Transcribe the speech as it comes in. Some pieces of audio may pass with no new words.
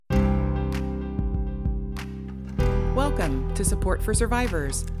Welcome to Support for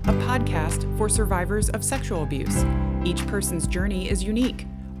Survivors, a podcast for survivors of sexual abuse. Each person's journey is unique.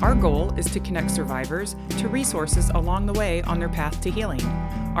 Our goal is to connect survivors to resources along the way on their path to healing.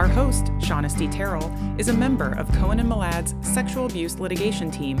 Our host, Shaughnessy Terrell, is a member of Cohen and Mlads's sexual abuse litigation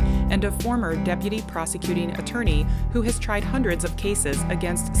team and a former deputy prosecuting attorney who has tried hundreds of cases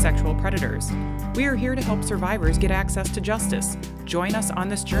against sexual predators. We are here to help survivors get access to justice. Join us on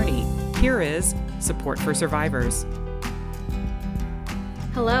this journey. Here is Support for Survivors.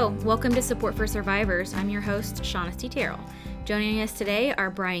 Hello, welcome to Support for Survivors. I'm your host, Shaughnessy Terrell. Joining us today are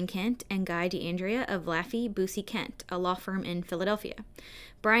Brian Kent and Guy DeAndrea of Laffey Busey Kent, a law firm in Philadelphia.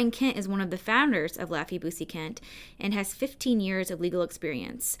 Brian Kent is one of the founders of Laffey Busey Kent and has 15 years of legal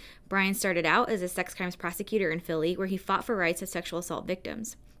experience. Brian started out as a sex crimes prosecutor in Philly, where he fought for rights of sexual assault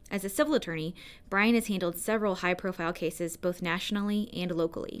victims. As a civil attorney, Brian has handled several high-profile cases both nationally and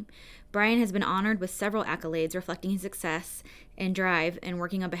locally. Brian has been honored with several accolades reflecting his success and drive in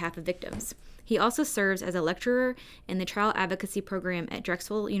working on behalf of victims. He also serves as a lecturer in the Trial Advocacy Program at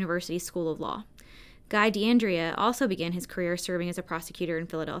Drexel University School of Law. Guy DeAndrea also began his career serving as a prosecutor in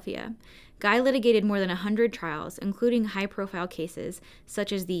Philadelphia. Guy litigated more than 100 trials, including high-profile cases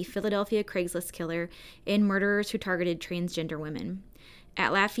such as the Philadelphia Craigslist killer and murderers who targeted transgender women.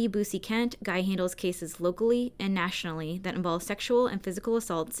 At Laffey Busey Kent, Guy handles cases locally and nationally that involve sexual and physical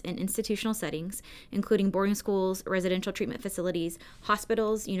assaults in institutional settings, including boarding schools, residential treatment facilities,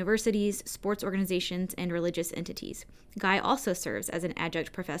 hospitals, universities, sports organizations, and religious entities. Guy also serves as an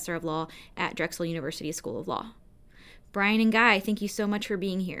adjunct professor of law at Drexel University School of Law. Brian and Guy, thank you so much for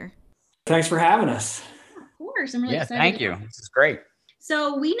being here. Thanks for having us. Of course, I'm really excited. Thank you. This is great.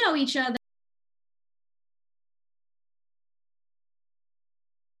 So we know each other.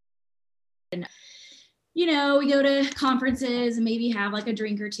 You know, we go to conferences and maybe have like a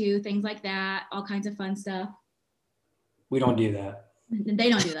drink or two, things like that, all kinds of fun stuff. We don't do that. They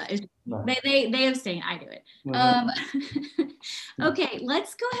don't do that. No. They abstain. I do it. Mm-hmm. Okay,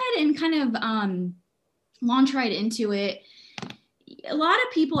 let's go ahead and kind of launch right into it. A lot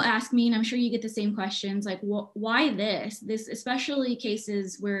of people ask me, and I'm sure you get the same questions, like, why this, especially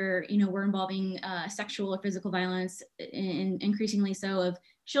cases where, you know, we're involving sexual or physical violence, and increasingly so of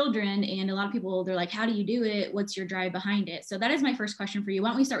children. And a lot of people, they're like, how do you do it? What's your drive behind it? So that is my first question for you. Why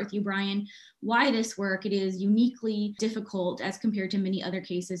don't we start with you, Brian? Why this work? It is uniquely difficult as compared to many other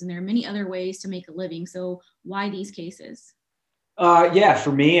cases, and there are many other ways to make a living. So why these cases? Yeah,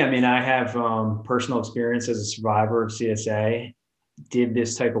 for me, I mean, I have personal experience as a survivor of CSA. Did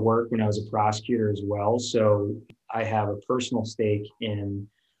this type of work when I was a prosecutor as well. So I have a personal stake in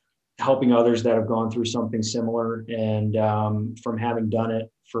helping others that have gone through something similar. And from having done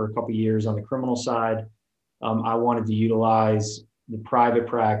it for a couple of years on the criminal side, I wanted to utilize the private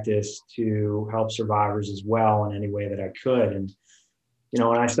practice to help survivors as well in any way that I could. And, you know,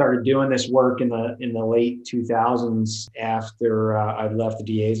 when I started doing this work in the late 2000s, after I left the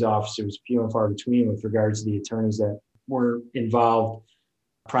DA's office, it was few and far between with regards to the attorneys that were involved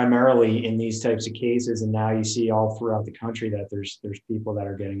primarily in these types of cases. And now you see all throughout the country that there's people that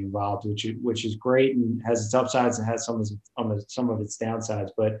are getting involved, which is great and has its upsides and has some of its downsides.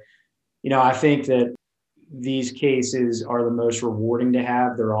 But, you know, I think that these cases are the most rewarding to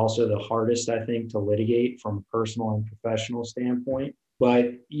have. They're also the hardest, I think, to litigate from a personal and professional standpoint.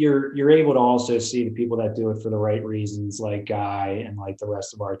 But you're able to also see the people that do it for the right reasons, like Guy and like the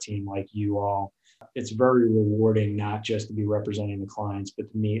rest of our team, like you all. It's very rewarding not just to be representing the clients,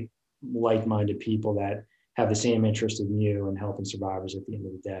 but to meet like-minded people that have the same interest in you and helping survivors at the end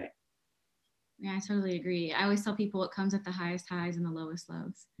of the day. Yeah, I totally agree. I always tell people it comes at the highest highs and the lowest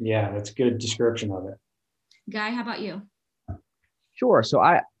lows. Yeah, that's a good description of it. Guy, how about you? Sure. So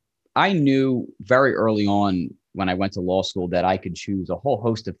I knew very early on when I went to law school that I could choose a whole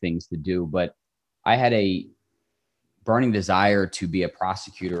host of things to do, but I had a burning desire to be a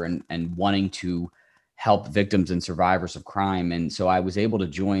prosecutor and wanting to help victims and survivors of crime. And so I was able to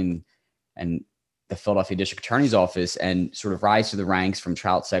join the Philadelphia District Attorney's Office and sort of rise to the ranks from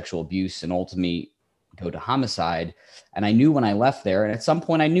child sexual abuse and ultimately go to homicide. And I knew when I left there, and at some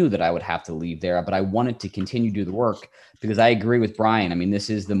point I knew that I would have to leave there, but I wanted to continue to do the work because I agree with Brian. I mean, this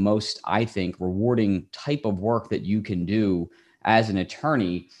is the most, I think, rewarding type of work that you can do as an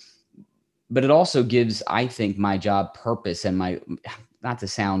attorney. But it also gives, I think, my job purpose and not to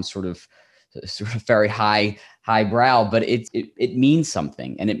sound sort of very highbrow, but it means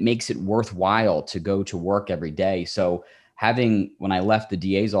something and it makes it worthwhile to go to work every day. So having, when I left the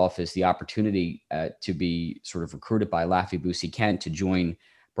DA's office, the opportunity to be sort of recruited by Laffey Busey Kent to join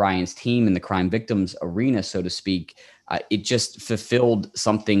Brian's team in the crime victims arena, so to speak, it just fulfilled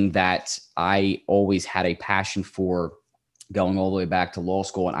something that I always had a passion for going all the way back to law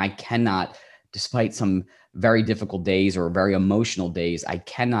school. And I cannot, despite some very difficult days or very emotional days, I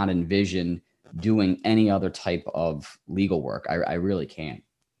cannot envision doing any other type of legal work. I really can't.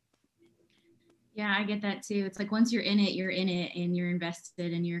 Yeah, I get that too. It's like once you're in it and you're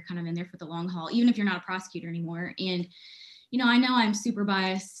invested and you're kind of in there for the long haul, even if you're not a prosecutor anymore. And, I know I'm super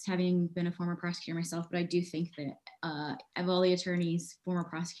biased having been a former prosecutor myself, but I do think that of all the attorneys, former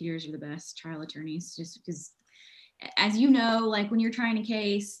prosecutors are the best trial attorneys, just because, as you know, like when you're trying a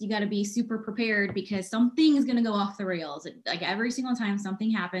case, you got to be super prepared because something is going to go off the rails. Like every single time something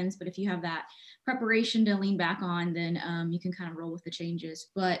happens, but if you have that preparation to lean back on, then you can kind of roll with the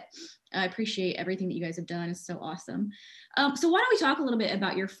changes. But I appreciate everything that you guys have done. It's so awesome. So why don't we talk a little bit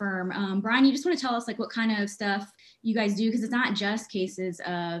about your firm? Brian, you just want to tell us like what kind of stuff you guys do? Because it's not just cases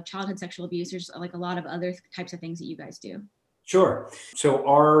of childhood sexual abuse. There's like a lot of other types of things that you guys do. Sure. So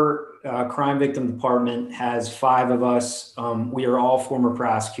our crime victim department has 5 of us. We are all former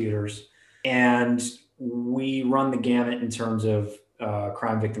prosecutors, and we run the gamut in terms of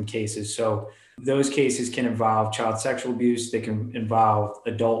crime victim cases. So those cases can involve child sexual abuse. They can involve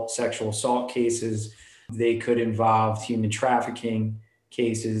adult sexual assault cases. They could involve human trafficking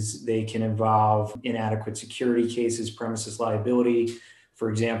cases. They can involve inadequate security cases, premises liability, for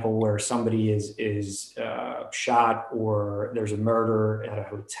example, where somebody is shot or there's a murder at a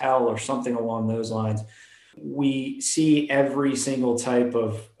hotel or something along those lines. We see every single type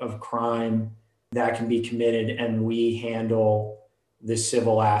of crime that can be committed, and we handle the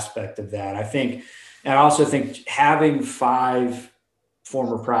civil aspect of that. I also think having 5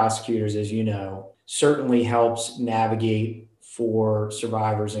 former prosecutors, as you know, certainly helps navigate for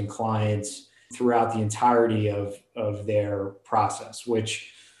survivors and clients throughout the entirety of their process,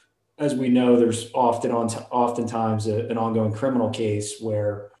 which, as we know, there's oftentimes an ongoing criminal case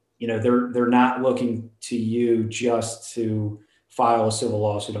where, they're not looking to you just to file a civil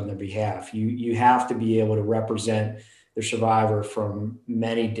lawsuit on their behalf. You have to be able to represent the survivor from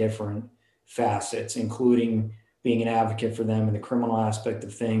many different facets, including being an advocate for them in the criminal aspect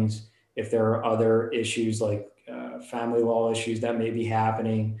of things. If there are other issues like family law issues that may be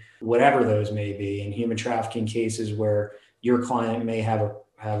happening, whatever those may be, in human trafficking cases where your client may have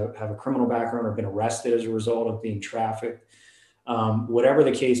a criminal background or been arrested as a result of being trafficked, whatever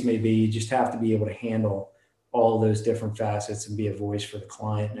the case may be, you just have to be able to handle all of those different facets and be a voice for the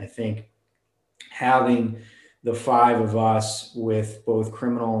client. And I think having the 5 of us with both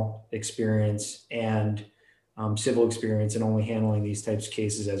criminal experience and civil experience and only handling these types of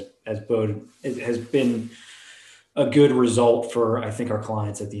cases has been a good result for, I think, our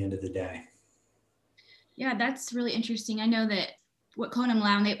clients at the end of the day. Yeah, that's really interesting. I know that what Conan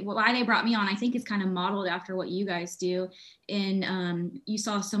Lown, why they brought me on, I think is kind of modeled after what you guys do. And you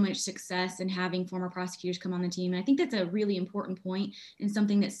saw so much success in having former prosecutors come on the team. And I think that's a really important point and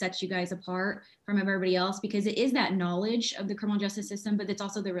something that sets you guys apart from everybody else, because it is that knowledge of the criminal justice system, but it's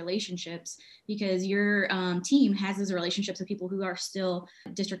also the relationships, because your team has those relationships with people who are still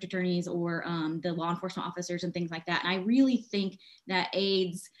district attorneys or the law enforcement officers and things like that. And I really think that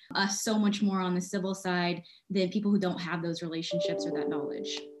aids us so much more on the civil side than people who don't have those relationships or that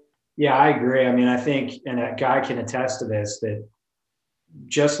knowledge. Yeah, I agree. I mean, I think, and a guy can attest to this, that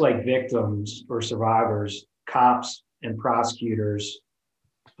just like victims or survivors, cops and prosecutors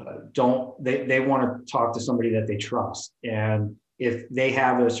they want to talk to somebody that they trust. And if they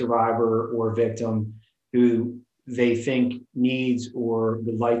have a survivor or victim who they think needs or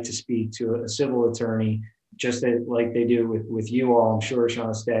would like to speak to a civil attorney, just like they do with you all, I'm sure,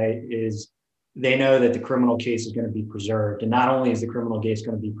 Shauna Stay, is they know that the criminal case is going to be preserved. And not only is the criminal case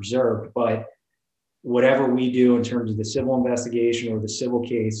going to be preserved, but whatever we do in terms of the civil investigation or the civil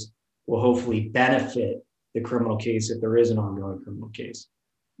case will hopefully benefit the criminal case if there is an ongoing criminal case.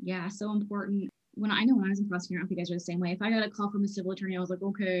 Yeah, so important. When I was a prosecutor, I don't think you guys are the same way. If I got a call from a civil attorney, I was like,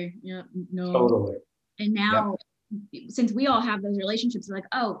 okay, yeah, no. Totally. And now, since we all have those relationships, we're like,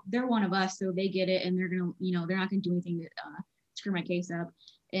 oh, they're one of us, so they get it, and they're gonna, they're not gonna do anything to screw my case up,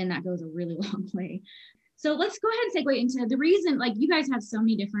 and that goes a really long way. So let's go ahead and segue into the reason, like you guys have so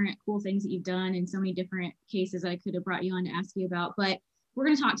many different cool things that you've done and so many different cases I could have brought you on to ask you about, but we're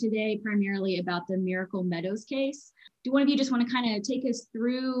going to talk today primarily about the Miracle Meadows case. Do one of you just want to kind of take us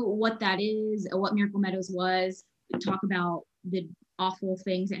through what that is, what Miracle Meadows was, talk about the awful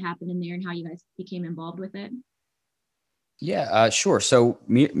things that happened in there and how you guys became involved with it? Yeah, sure. So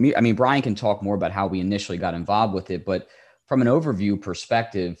Brian can talk more about how we initially got involved with it, but from an overview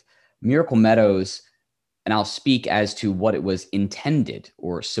perspective, Miracle Meadows, and I'll speak as to what it was intended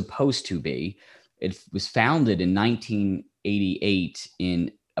or supposed to be. It was founded in 1988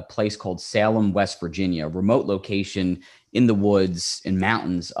 in a place called Salem, West Virginia, a remote location in the woods and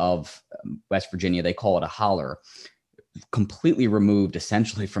mountains of West Virginia. They call it a holler, completely removed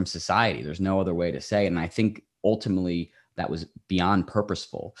essentially from society. There's no other way to say it. And I think ultimately that was beyond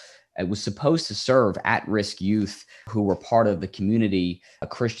purposeful. It was supposed to serve at-risk youth who were part of the community, a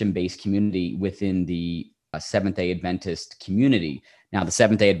Christian-based community within the Seventh-day Adventist community. Now, the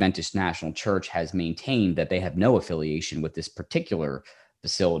Seventh-day Adventist National Church has maintained that they have no affiliation with this particular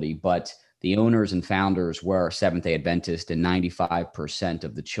facility, but the owners and founders were Seventh-day Adventist, and 95%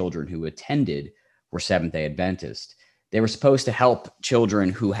 of the children who attended were Seventh-day Adventist. They were supposed to help children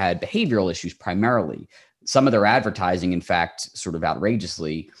who had behavioral issues primarily. Some of their advertising, in fact, sort of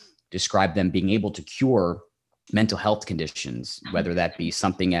outrageously, described them being able to cure mental health conditions, whether that be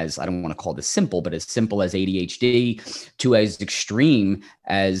something as, I don't want to call this simple, but as simple as ADHD to as extreme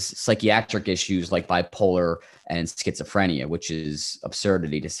as psychiatric issues like bipolar and schizophrenia, which is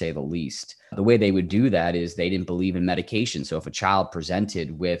absurdity to say the least. The way they would do that is they didn't believe in medication. So if a child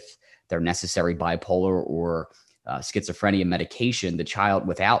presented with their necessary bipolar or schizophrenia medication, the child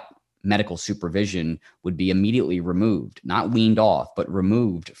without medical supervision would be immediately removed, not weaned off, but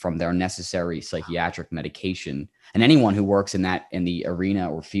removed from their necessary psychiatric medication. And anyone who works in the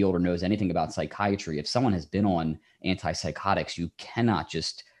arena or field or knows anything about psychiatry, if someone has been on antipsychotics, you cannot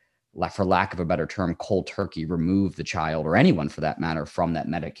just, for lack of a better term, cold turkey remove the child, or anyone for that matter, from that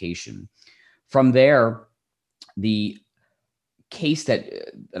medication. From there, the case that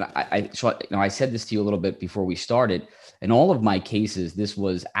I said this to you a little bit before we started. In all of my cases, this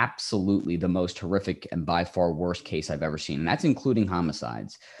was absolutely the most horrific and by far worst case I've ever seen. And that's including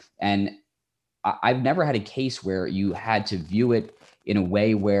homicides. And I've never had a case where you had to view it in a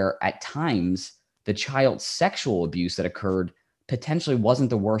way where at times the child's sexual abuse that occurred potentially wasn't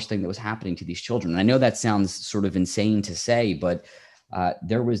the worst thing that was happening to these children. And I know that sounds sort of insane to say, but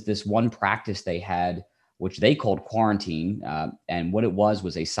there was this one practice they had, which they called quarantine. And what it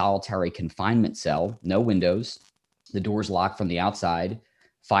was a solitary confinement cell, no windows, the doors locked from the outside,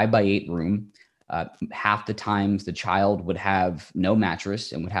 5x8 room. Half the times the child would have no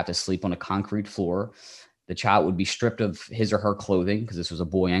mattress and would have to sleep on a concrete floor. The child would be stripped of his or her clothing because this was a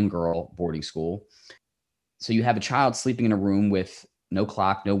boy and girl boarding school. So you have a child sleeping in a room with no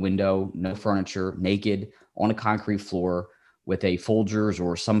clock, no window, no furniture, naked on a concrete floor with a Folgers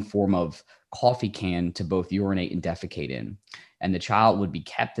or some form of coffee can to both urinate and defecate in. And the child would be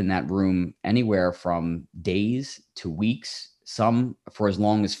kept in that room anywhere from days to weeks, some for as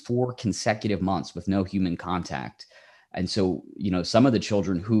long as 4 consecutive months with no human contact. And so, some of the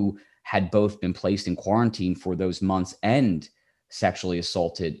children who had both been placed in quarantine for those months and sexually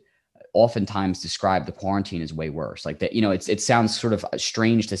assaulted oftentimes describe the quarantine as way worse. Like that, it sounds sort of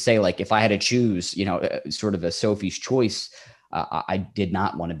strange to say, like, if I had to choose, sort of a Sophie's choice, I did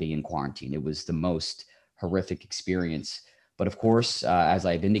not want to be in quarantine. It was the most horrific experience. But of course, as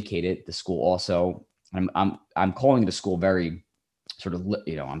I've indicated, the school also, I'm calling the school very sort of,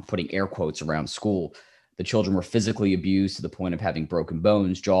 I'm putting air quotes around school. The children were physically abused to the point of having broken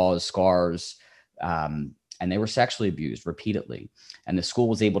bones, jaws, scars, and they were sexually abused repeatedly. And the school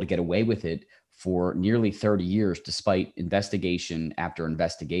was able to get away with it for nearly 30 years, despite investigation after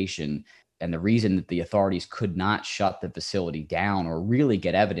investigation. And the reason that the authorities could not shut the facility down or really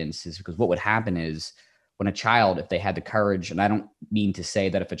get evidence is because what would happen is when a child, if they had the courage, and I don't mean to say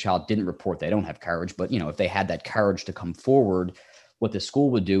that if a child didn't report, they don't have courage, but if they had that courage to come forward, what the school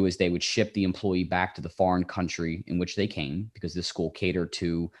would do is they would ship the employee back to the foreign country in which they came, because the school catered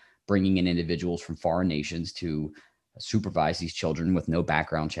to bringing in individuals from foreign nations to supervise these children with no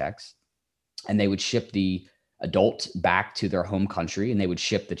background checks. And they would ship the adult back to their home country, and they would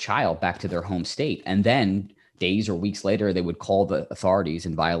ship the child back to their home state. And then days or weeks later, they would call the authorities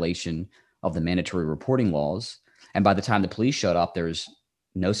in violation of the mandatory reporting laws. And by the time the police showed up, there's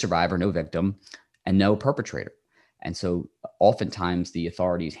no survivor, no victim, and no perpetrator. And so oftentimes the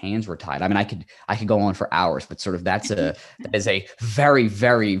authorities' hands were tied. I mean, I could go on for hours, but sort of that is a very,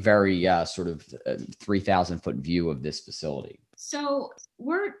 very, very sort of 3,000-foot view of this facility. So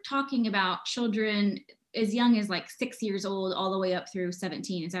we're talking about children as young as like 6 years old all the way up through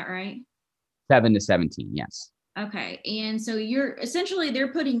 17. Is that right? 7 to 17, yes. Okay. And so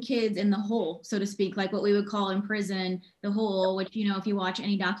they're putting kids in the hole, so to speak, like what we would call in prison, the hole, which, if you watch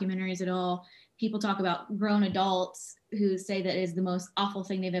any documentaries at all, people talk about grown adults who say that is the most awful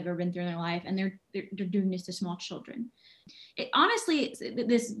thing they've ever been through in their life. And they're doing this to small children. Honestly,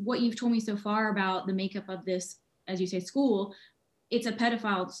 what you've told me so far about the makeup of this, as you say, school, it's a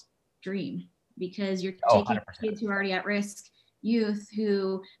pedophile's dream, because you're taking 100%. Kids who are already at risk youth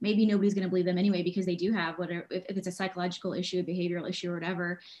who maybe nobody's going to believe them anyway, because they do have whatever, if it's a psychological issue, a behavioral issue or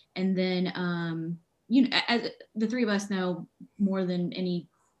whatever. And then, as the three of us know more than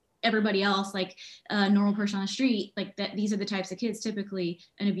everybody else, like a normal person on the street, like that, these are the types of kids typically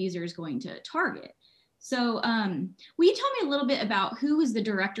an abuser is going to target. So will you tell me a little bit about who was the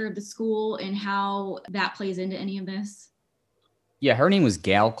director of the school and how that plays into any of this? Yeah, her name was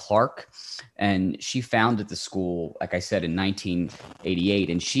Gail Clark, and she founded the school, like I said, in 1988.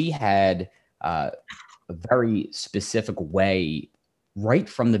 And she had a very specific way right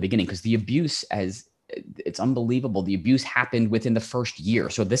from the beginning, because the abuse, it's unbelievable. The abuse happened within the first year.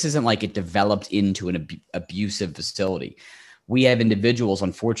 So this isn't like it developed into an abusive facility. We have individuals,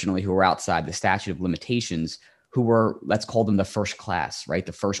 unfortunately, who are outside the statute of limitations, who were, let's call them the first class, right?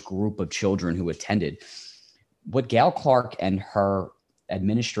 The first group of children who attended. What Gail Clark and her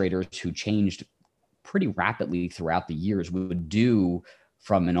administrators, who changed pretty rapidly throughout the years, would do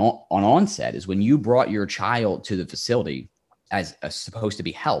from an onset is, when you brought your child to the facility as supposed to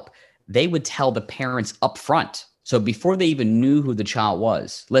be help, they would tell the parents up front. So before they even knew who the child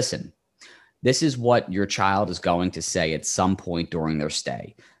was, listen, this is what your child is going to say at some point during their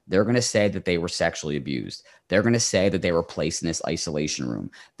stay. They're going to say that they were sexually abused. They're going to say that they were placed in this isolation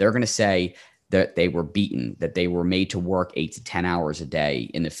room. They're going to say that they were beaten, that they were made to work 8 to 10 hours a day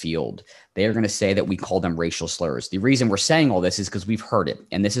in the field. They're going to say that we call them racial slurs. The reason we're saying all this is because we've heard it.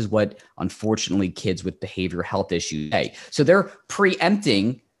 And this is what, unfortunately, kids with behavioral health issues say. So they're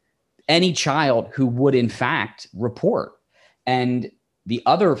preempting any child who would, in fact, report. And the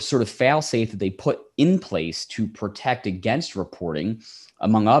other sort of fail-safe that they put in place to protect against reporting,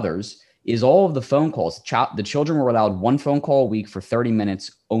 among others, is all of the phone calls. The children were allowed one phone call a week for 30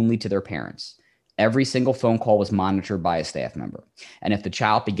 minutes only to their parents. Every single phone call was monitored by a staff member. And if the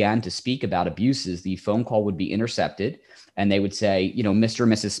child began to speak about abuses, the phone call would be intercepted, and they would say, Mr.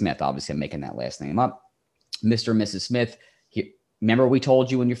 and Mrs. Smith, obviously I'm making that last name up. Mr. and Mrs. Smith, remember we told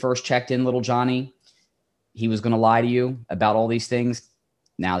you when you first checked in, little Johnny, he was going to lie to you about all these things.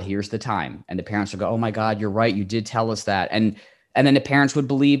 Now here's the time. And the parents would go, oh my God, you're right. You did tell us that. And then the parents would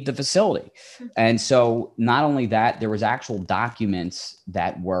believe the facility. And so not only that, there was actual documents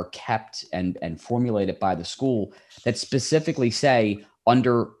that were kept and formulated by the school that specifically say,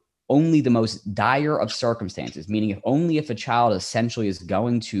 under only the most dire of circumstances, meaning only if a child essentially is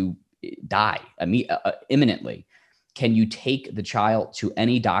going to die imminently, can you take the child to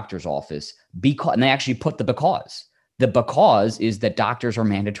any doctor's office, because, and they actually put the because. The because is that doctors are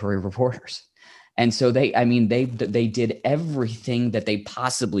mandatory reporters. And so they did everything that they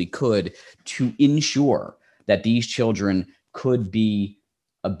possibly could to ensure that these children could be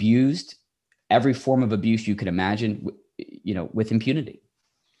abused, every form of abuse you could imagine, with impunity.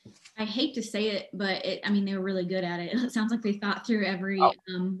 I hate to say it, but they were really good at it. It sounds like they thought through every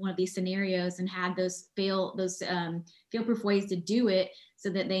one of these scenarios and had those fail-proof ways to do it, so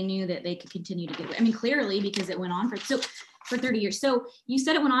that they knew that they could continue to get it. Clearly, because it went on for 30 years. So you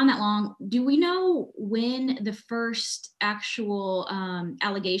said it went on that long. Do we know when the first actual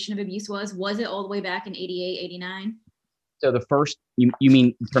allegation of abuse was? Was it all the way back in 88, 89? So the first, you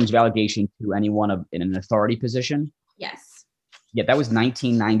mean in terms of allegation to anyone in an authority position? Yes. Yeah, that was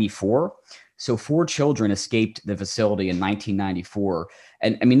 1994. So 4 children escaped the facility in 1994.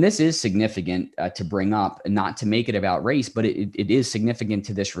 And this is significant to bring up, and not to make it about race, but it is significant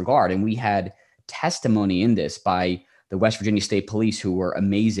to this regard. And we had testimony in this by the West Virginia State Police, who were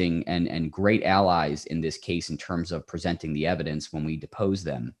amazing and great allies in this case in terms of presenting the evidence when we deposed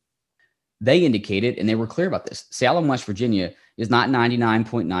them. They indicated, and they were clear about this, Salem, West Virginia is not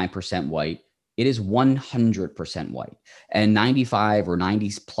 99.9% white. It is 100% white, and 95 or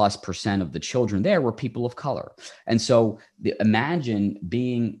 90+% of the children there were people of color. And so imagine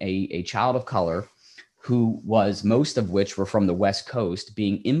being a child of color who was, most of which were from the West Coast,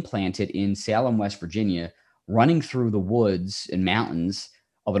 being implanted in Salem, West Virginia, running through the woods and mountains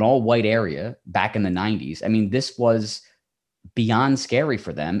of an all white area back in the 90s. This was beyond scary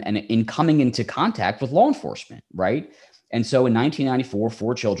for them, and in coming into contact with law enforcement, right? And so in 1994,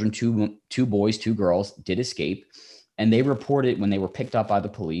 4 children, two boys, 2 girls, did escape. And they reported, when they were picked up by the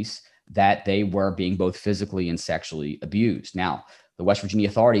police, that they were being both physically and sexually abused. Now, the West Virginia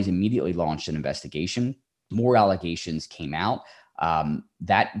authorities immediately launched an investigation. More allegations came out.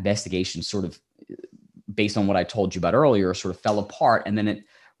 That investigation sort of, based on what I told you about earlier, sort of fell apart. And then it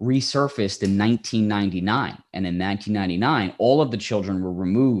resurfaced in 1999. And in 1999, all of the children were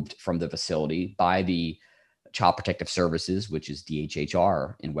removed from the facility by the Child Protective Services, which is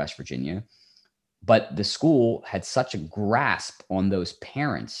DHHR in West Virginia. But the school had such a grasp on those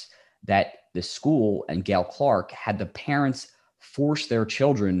parents that the school and Gail Clark had the parents force their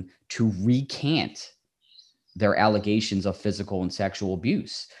children to recant their allegations of physical and sexual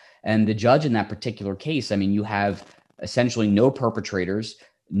abuse. And the judge in that particular case, I mean, you have essentially no perpetrators,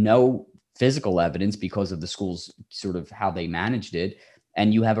 no physical evidence because of the school's sort of how they managed it.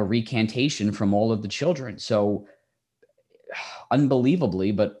 And you have a recantation from all of the children. So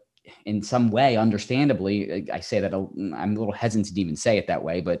unbelievably, but in some way, understandably, I say that I'm a little hesitant to even say it that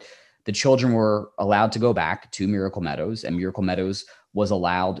way, but the children were allowed to go back to Miracle Meadows, and Miracle Meadows was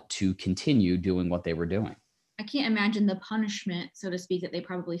allowed to continue doing what they were doing. I can't imagine the punishment, so to speak, that they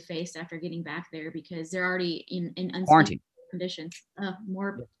probably faced after getting back there, because they're already in unspeakable conditions.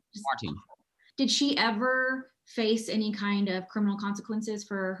 Quarantine. Did she ever face any kind of criminal consequences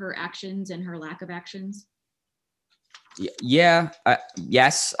for her actions and her lack of actions? Yeah.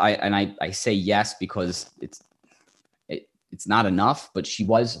 Yes. I say yes because it's not enough, but she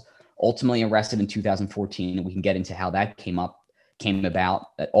was ultimately arrested in 2014, and we can get into how that came about.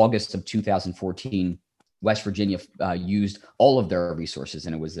 At August of 2014, West Virginia used all of their resources,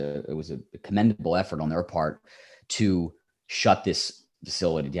 and it was a commendable effort on their part to shut this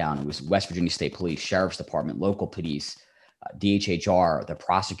facility down. It was West Virginia State Police, Sheriff's Department, local police, DHHR, the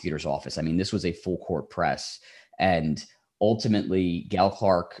prosecutor's office. I mean, this was a full court press, and ultimately Gail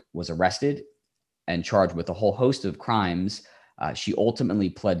Clark was arrested and charged with a whole host of crimes. She ultimately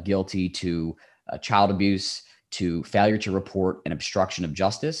pled guilty to child abuse, to failure to report, and obstruction of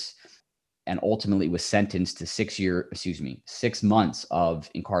justice, and ultimately was sentenced to 6 months of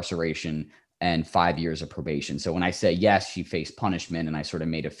incarceration and 5 years of probation. So when I say yes, she faced punishment, and I sort of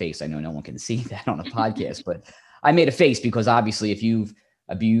made a face. I know no one can see that on a podcast, but I made a face because obviously if you've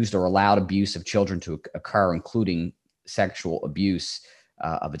abused or allowed abuse of children to occur, including sexual abuse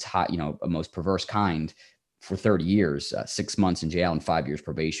of its a most perverse kind, for 30 years, 6 months in jail and 5 years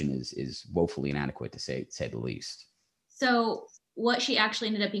probation is woefully inadequate to say the least. So what she actually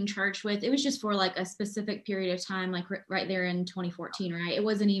ended up being charged with, it was just for like a specific period of time, like right there in 2014, right? It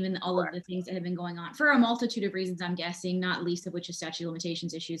wasn't even all of the things that had been going on for a multitude of reasons, I'm guessing, not least of which is statute of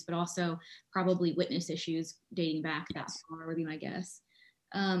limitations issues, but also probably witness issues dating back that far would be my guess.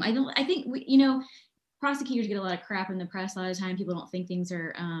 I think prosecutors get a lot of crap in the press. A lot of the time people don't think things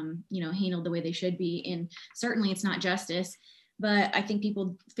are, handled the way they should be. And certainly it's not justice. But I think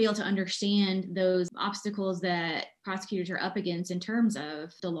people fail to understand those obstacles that prosecutors are up against in terms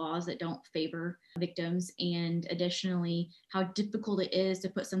of the laws that don't favor victims, and additionally, how difficult it is to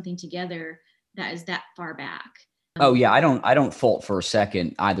put something together that is that far back. Oh yeah, I don't fault for a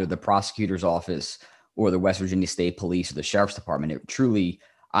second either the prosecutor's office or the West Virginia State Police or the Sheriff's Department. It truly,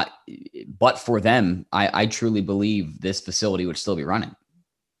 but for them, I truly believe this facility would still be running.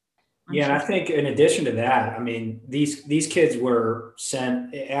 Yeah, and I think in addition to that, I mean, these kids were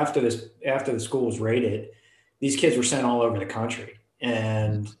sent after the school was raided. These kids were sent all over the country,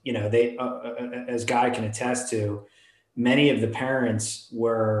 and they, as Guy can attest to, many of the parents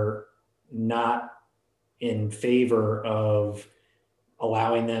were not in favor of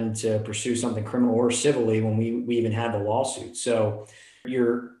allowing them to pursue something criminal or civilly when we even had the lawsuit. So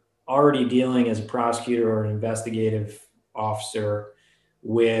you're already dealing as a prosecutor or an investigative officer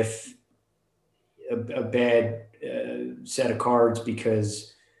with a bad set of cards,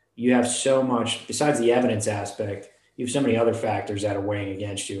 because you have so much, besides the evidence aspect, you have so many other factors that are weighing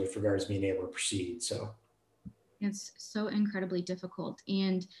against you with regards to being able to proceed. So it's so incredibly difficult.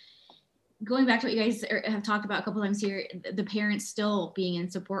 And going back to what you guys have talked about a couple times here, the parents still being in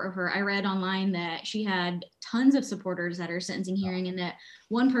support of her. I read online that she had tons of supporters at her sentencing hearing, and that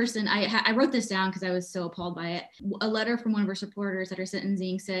one person, I wrote this down because I was so appalled by it. A letter from one of her supporters at her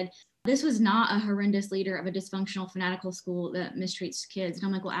sentencing said, "This was not a horrendous leader of a dysfunctional fanatical school that mistreats kids." And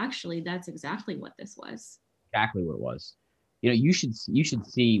I'm like, well, actually, that's exactly what this was. Exactly what it was. You should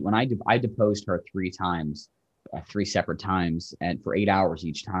see, when I deposed her 3 times, 3 separate times, and for 8 hours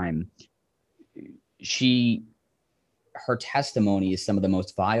each time. Her testimony is some of the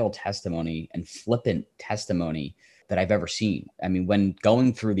most vile testimony and flippant testimony that I've ever seen. I mean, when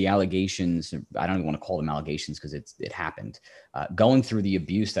going through the allegations, I don't even want to call them allegations because it happened, going through the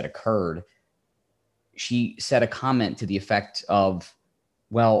abuse that occurred, she said a comment to the effect of,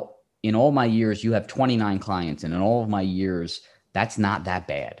 well, in all my years, you have 29 clients, and in all of my years, that's not that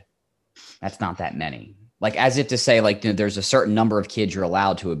bad. That's not that many. Like, as if to say, like, there's a certain number of kids you're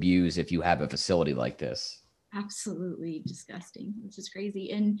allowed to abuse if you have a facility like this. Absolutely disgusting, which is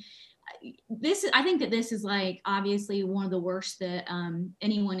crazy. And I think that this is like obviously one of the worst that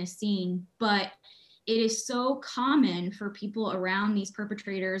anyone has seen, but it is so common for people around these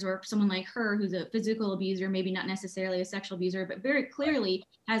perpetrators, or someone like her who's a physical abuser, maybe not necessarily a sexual abuser, but very clearly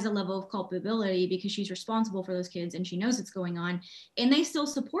has a level of culpability because she's responsible for those kids and she knows what's going on, and they still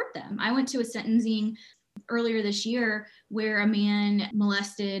support them. I went to a sentencing earlier this year where a man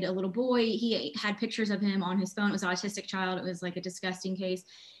molested a little boy. He had pictures of him on his phone. It was an autistic child. It was like a disgusting case.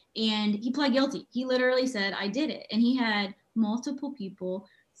 And he pled guilty. He literally said, I did it. And he had multiple people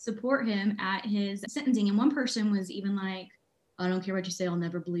support him at his sentencing. And one person was even like, I don't care what you say, I'll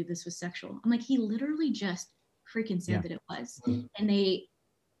never believe this was sexual. I'm like, he literally just freaking said that it was. And it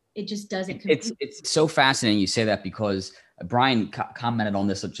just doesn't compute. It's so fascinating you say that, because Brian commented on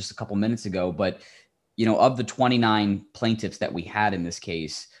this just a couple minutes ago, but of the 29 plaintiffs that we had in this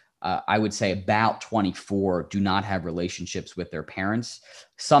case, I would say about 24 do not have relationships with their parents.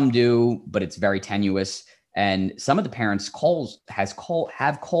 Some do, but it's very tenuous. And some of the parents have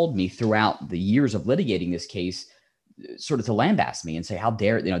called me throughout the years of litigating this case, sort of to lambaste me and say, how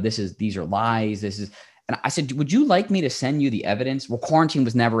dare, these are lies. And I said, would you like me to send you the evidence? Well, quarantine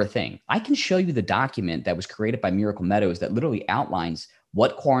was never a thing. I can show you the document that was created by Miracle Meadows that literally outlines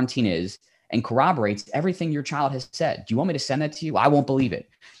what quarantine is and corroborates everything your child has said. Do you want me to send that to you? I won't believe it.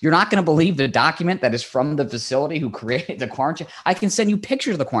 You're not going to believe the document that is from the facility who created the quarantine. I can send you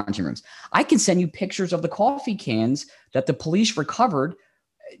pictures of the quarantine rooms. I can send you pictures of the coffee cans that the police recovered,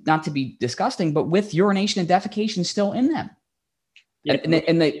 not to be disgusting, but with urination and defecation still in them. Yeah.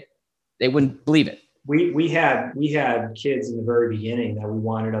 And they wouldn't believe it. We had kids in the very beginning that we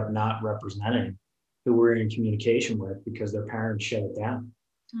wound up not representing, who we're in communication with because their parents shut it down.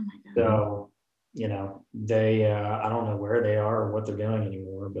 Oh my God. So, they, I don't know where they are or what they're doing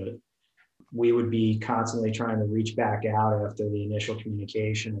anymore, but we would be constantly trying to reach back out after the initial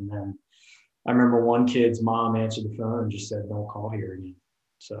communication. And then I remember one kid's mom answered the phone and just said, don't call here again.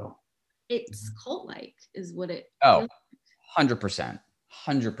 So it's cult-like is what it. Oh, 100%.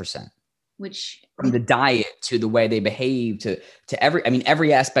 Which from the diet to the way they behave to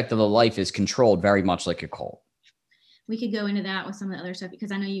every aspect of the life is controlled very much like a cult. We could go into that with some of the other stuff,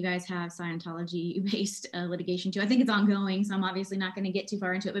 because I know you guys have Scientology-based litigation too. I think it's ongoing, so I'm obviously not going to get too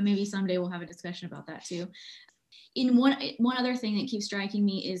far into it, but maybe someday we'll have a discussion about that too. In one other thing that keeps striking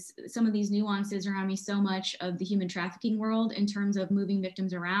me is some of these nuances around me so much of the human trafficking world in terms of moving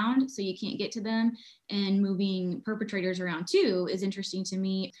victims around so you can't get to them, and moving perpetrators around too is interesting to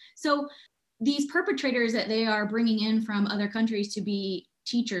me. So these perpetrators that they are bringing in from other countries to be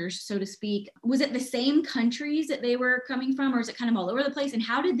teachers, so to speak, was it the same countries that they were coming from, or is it kind of all over the place? And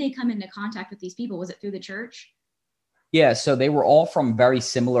how did they come into contact with these people? Was it through the church? Yeah, so they were all from very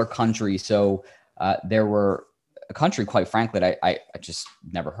similar countries. So there were a country, quite frankly, that I just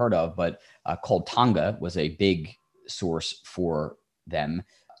never heard of, but called Tonga was a big source for them.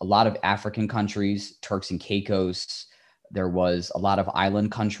 A lot of African countries, Turks and Caicos. There was a lot of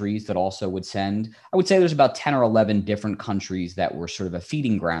island countries that also would send. I would say there's about 10 or 11 different countries that were sort of a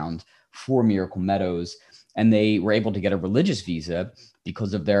feeding ground for Miracle Meadows. And they were able to get a religious visa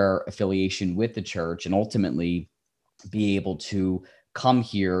because of their affiliation with the church, and ultimately be able to come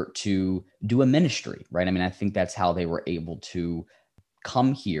here to do a ministry, right? I mean, I think that's how they were able to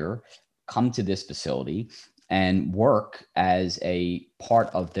come to this facility and work as a part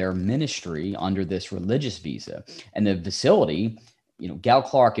of their ministry under this religious visa. And the facility, Gal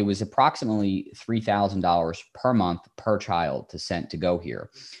Clark, it was approximately $3,000 per month per child to go here.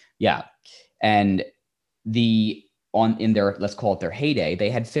 Yeah. And in their, let's call it their heyday, they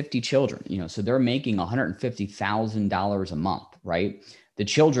had 50 children, so they're making $150,000 a month, right? The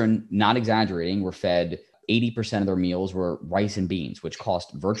children, not exaggerating, were fed 80% of their meals were rice and beans, which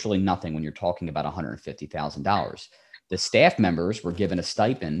cost virtually nothing when you're talking about $150,000. The staff members were given a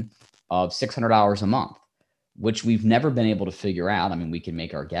stipend of $600 a month, which we've never been able to figure out. I mean, we can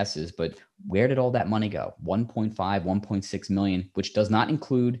make our guesses, but where did all that money go? 1.5, 1.6 million, which does not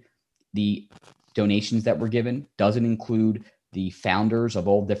include the donations that were given, doesn't include the founders of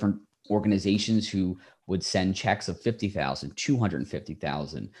all different organizations who would send checks of $50,000,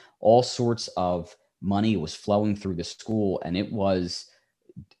 $250,000, all sorts of money was flowing through the school, and it was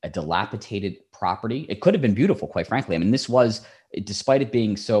a dilapidated property. It could have been beautiful, quite frankly. I mean, this was, despite it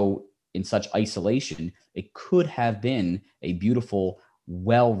being so in such isolation, it could have been a beautiful,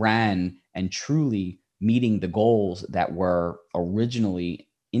 well-ran, and truly meeting the goals that were originally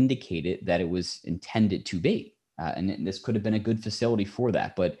indicated that it was intended to be. And this could have been a good facility for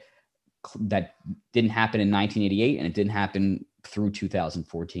that, but that didn't happen in 1988, and it didn't happen through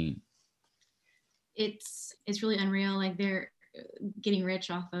 2014. It's really unreal. Like, they're getting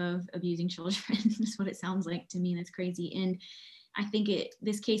rich off of abusing children. That's what it sounds like to me. That's crazy. And I think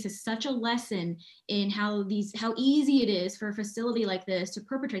this case is such a lesson in how easy it is for a facility like this to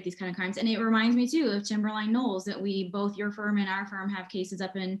perpetrate these kind of crimes. And it reminds me too of Timberline Knolls, that both your firm and our firm have cases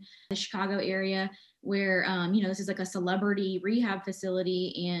up in the Chicago area where, this is like a celebrity rehab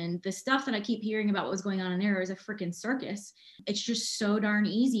facility, and the stuff that I keep hearing about what was going on in there is a freaking circus. It's just so darn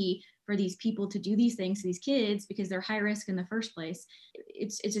easy for these people to do these things to these kids because they're high risk in the first place.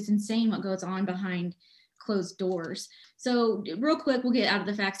 It's just insane what goes on behind closed doors. So real quick, we'll get out of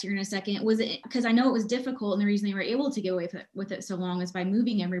the facts here in a second. Was it, because I know it was difficult, and the reason they were able to get away with it so long is by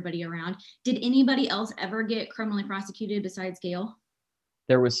moving everybody around. Did anybody else ever get criminally prosecuted besides Gail?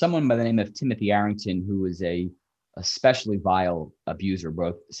 There was someone by the name of Timothy Arrington who was a especially vile abuser,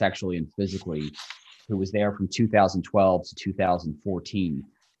 both sexually and physically, who was there from 2012 to 2014.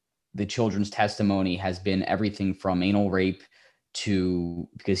 The children's testimony has been everything from anal rape to,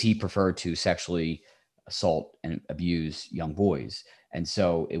 because he preferred to sexually assault and abuse young boys. And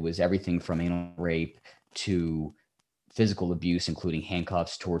so it was everything from anal rape to physical abuse, including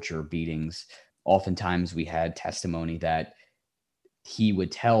handcuffs, torture, beatings. Oftentimes we had testimony that he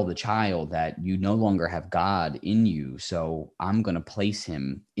would tell the child that you no longer have God in you, so I'm going to place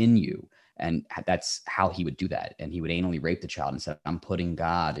him in you. And that's how he would do that. And he would anally rape the child and say, I'm putting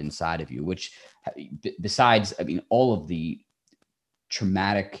God inside of you, which besides, all of the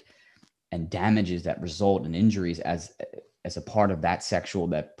traumatic and damages that result in injuries as a part of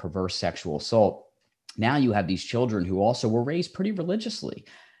that perverse sexual assault. Now you have these children who also were raised pretty religiously.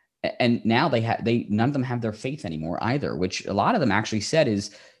 And now none of them have their faith anymore either, which a lot of them actually said it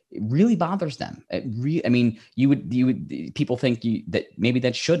really bothers them. People think that maybe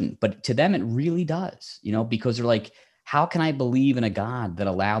that shouldn't, but to them it really does, because they're like, how can I believe in a God that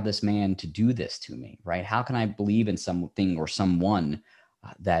allowed this man to do this to me, right? How can I believe in something or someone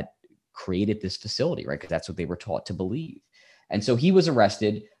that created this facility, right? Because that's what they were taught to believe. And so he was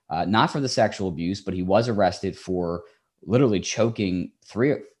arrested, not for the sexual abuse, but he was arrested for literally choking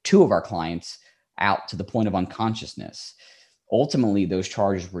two of our clients out to the point of unconsciousness. Ultimately, those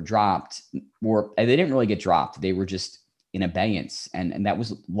charges were dropped, or they didn't really get dropped. They were just in abeyance. And that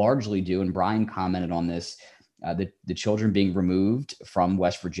was largely due, and Brian commented on this, the children being removed from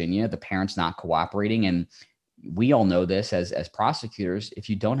West Virginia, the parents not cooperating. And we all know this as prosecutors, if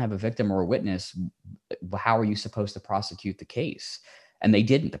you don't have a victim or a witness, how are you supposed to prosecute the case? And they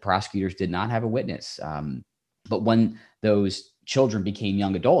didn't. The prosecutors did not have a witness. But when those children became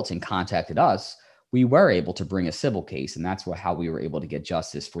young adults and contacted us, we were able to bring a civil case. And that's how we were able to get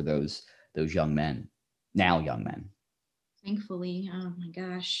justice for those young men, now young men. Thankfully. Oh my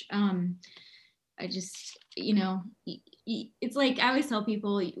gosh. I just, it's like I always tell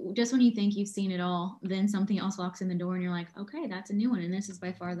people, just when you think you've seen it all, then something else walks in the door and you're like, okay, that's a new one. And this is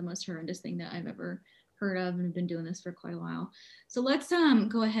by far the most horrendous thing that I've ever heard of, and have been doing this for quite a while. So let's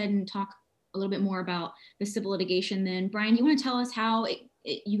go ahead and talk a little bit more about the civil litigation then. Brian, do you want to tell us how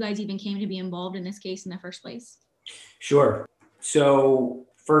you guys even came to be involved in this case in the first place? Sure. So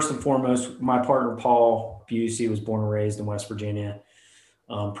first and foremost, my partner, Paul Busey, was born and raised in West Virginia.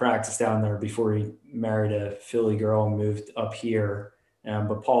 Practiced down there before he married a Philly girl and moved up here.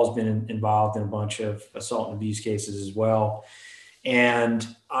 But Paul's been involved in a bunch of assault and abuse cases as well. And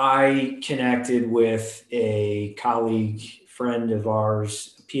I connected with a colleague, friend of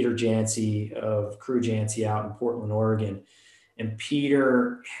ours, Peter Jancy of Crew Jancy out in Portland, Oregon. And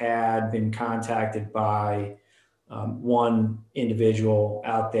Peter had been contacted by one individual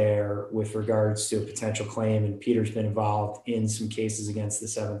out there with regards to a potential claim, and Peter's been involved in some cases against the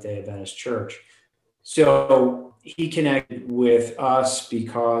Seventh-day Adventist Church. So he connected with us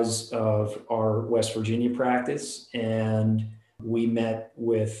because of our West Virginia practice, and we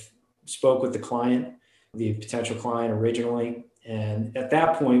spoke with the client, the potential client originally, and at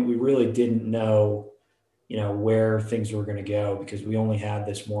that point we really didn't know, where things were going to go, because we only had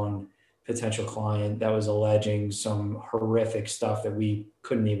this one potential client that was alleging some horrific stuff that we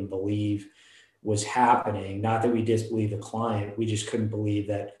couldn't even believe was happening. Not that we disbelieve the client, we just couldn't believe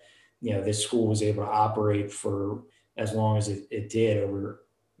that, this school was able to operate for as long as it did, over,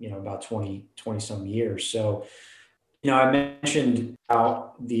 about 20 some years. So, I mentioned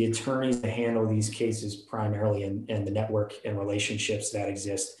how the attorneys handle these cases primarily and the network and relationships that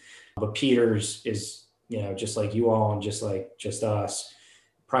exist. But Peters is, just like you all and just us,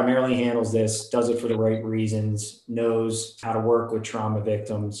 primarily handles this, does it for the right reasons, knows how to work with trauma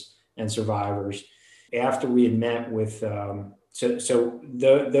victims and survivors. After we had met with,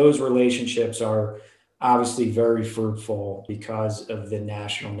 those relationships are obviously very fruitful because of the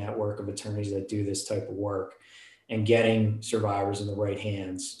national network of attorneys that do this type of work and getting survivors in the right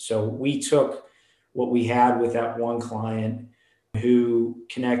hands. So we took what we had with that one client, who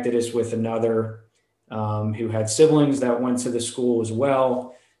connected us with another who had siblings that went to the school as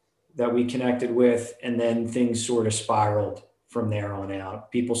well that we connected with. And then things sort of spiraled from there on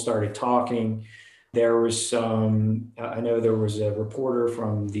out. People started talking. There was some, I know there was a reporter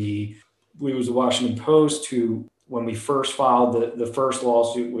from it was the Washington Post who, when we first filed the first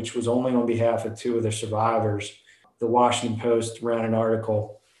lawsuit, which was only on behalf of two of the survivors, the Washington Post ran an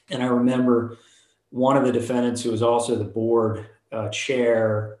article. And I remember one of the defendants, who was also the board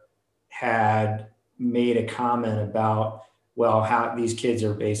chair, had made a comment about, well, how these kids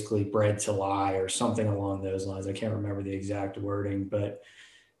are basically bred to lie or something along those lines. I can't remember the exact wording, but,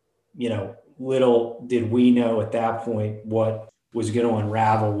 little did we know at that point what was going to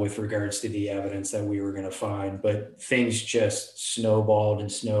unravel with regards to the evidence that we were going to find. But things just snowballed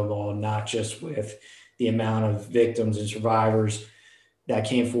and snowballed, not just with the amount of victims and survivors that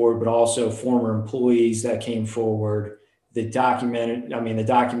came forward, but also former employees that came forward. The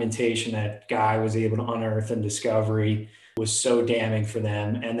documentation that Guy was able to unearth in discovery was so damning for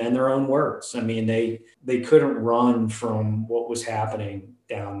them. And then their own words. They couldn't run from what was happening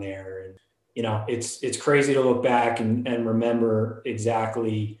down there. And, it's crazy to look back and remember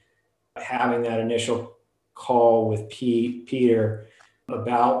exactly having that initial call with Peter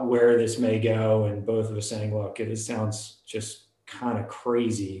about where this may go. And both of us saying, look, it sounds just kind of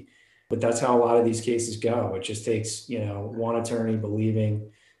crazy, but that's how a lot of these cases go. It just takes, one attorney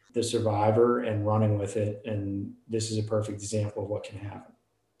believing the survivor and running with it. And this is a perfect example of what can happen.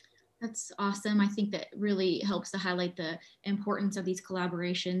 That's awesome. I think that really helps to highlight the importance of these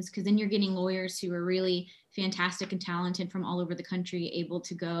collaborations, because then you're getting lawyers who are really fantastic and talented from all over the country able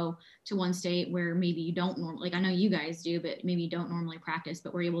to go to one state where maybe you don't normally, like I know you guys do, but maybe you don't normally practice,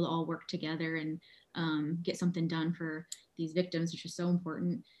 but we're able to all work together and get something done for these victims, which is so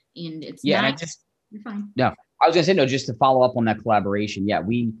important. And it's you're fine. No, I was gonna say, no, just to follow up on that collaboration. Yeah,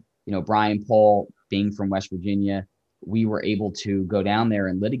 we, Brian, Paul, being from West Virginia, we were able to go down there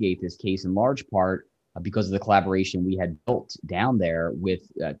and litigate this case in large part because of the collaboration we had built down there with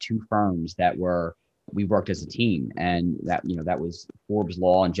two firms we worked as a team. And that was Forbes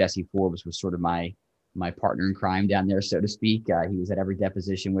Law, and Jesse Forbes was sort of my partner in crime down there, so to speak. He was at every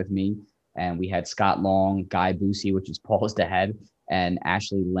deposition with me. And we had Scott Long, Guy Busey, which is Paul's the head, and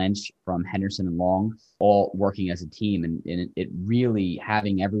Ashley Lynch from Henderson and Long, all working as a team. And it really,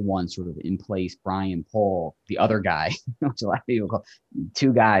 having everyone sort of in place, Brian, Paul, the other guy, which a lot of people call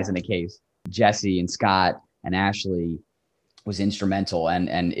two guys in the case, Jesse and Scott and Ashley, was instrumental.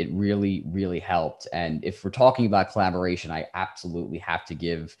 And it really, really helped. And if we're talking about collaboration, I absolutely have to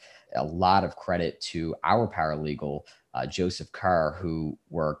give a lot of credit to our paralegal, Joseph Kerr, who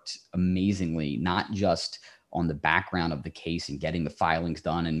worked amazingly, not just on the background of the case and getting the filings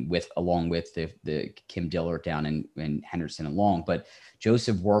done, and along with the Kim Dillard down in Henderson and Long, but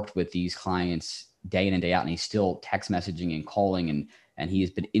Joseph worked with these clients day in and day out, and he's still text messaging and calling, and he has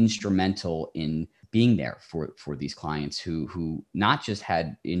been instrumental in being there for these clients who not just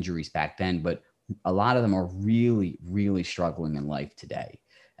had injuries back then, but a lot of them are really, really struggling in life today,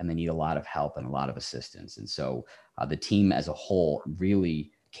 and they need a lot of help and a lot of assistance. And so the team as a whole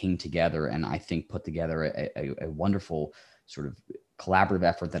really came together, and I think put together a wonderful sort of collaborative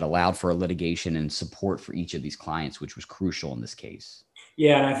effort that allowed for a litigation and support for each of these clients, which was crucial in this case.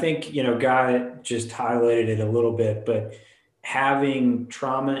 Yeah, and I think, Guy just highlighted it a little bit, but having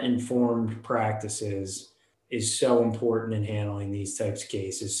trauma-informed practices is so important in handling these types of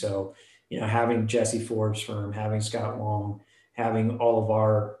cases. So, having Jesse Forbes' firm, having Scott Long, having all of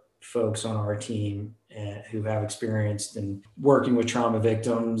our folks on our team who have experience in working with trauma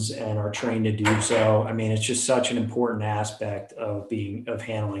victims and are trained to do so. It's just such an important aspect of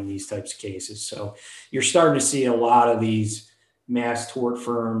handling these types of cases. So you're starting to see a lot of these mass tort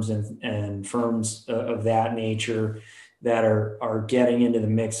firms and firms of that nature that are getting into the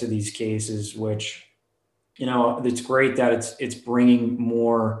mix of these cases, which, it's great that it's bringing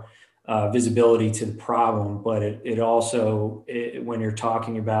more visibility to the problem, but it also, when you're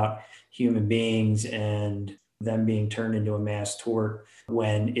talking about human beings and them being turned into a mass tort,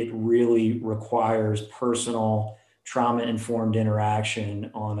 when it really requires personal trauma-informed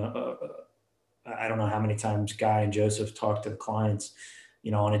interaction on I don't know how many times Guy and Joseph talked to the clients,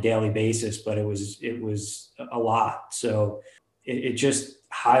 on a daily basis, but it was a lot. So it just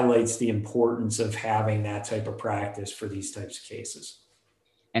highlights the importance of having that type of practice for these types of cases.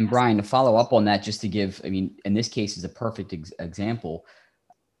 And Brian, to follow up on that, just to give, in this case is a perfect example,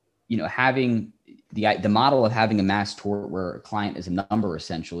 having the model of having a mass tort where a client is a number,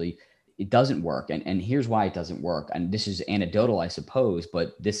 essentially, it doesn't work. And here's why it doesn't work. And this is anecdotal, I suppose,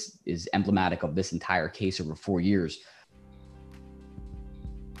 but this is emblematic of this entire case over 4 years.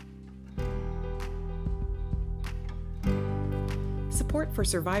 Support for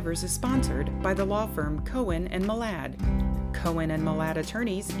Survivors is sponsored by the law firm Cohen and Malad. Cohen and Malad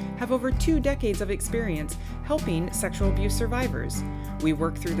attorneys have over 2 decades of experience helping sexual abuse survivors. We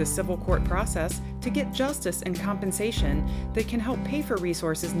work through the civil court process to get justice and compensation that can help pay for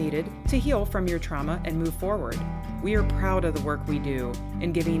resources needed to heal from your trauma and move forward. We are proud of the work we do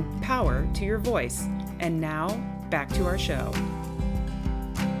in giving power to your voice. And now, back to our show.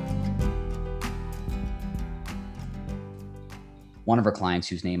 One of our clients,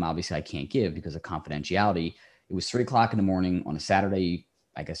 whose name obviously I can't give because of confidentiality, it was 3:00 in the morning on a Saturday,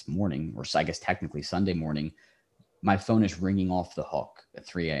 morning, or I guess technically Sunday morning. My phone is ringing off the hook at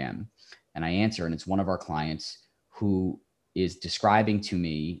 3 a.m. And I answer, and it's one of our clients who is describing to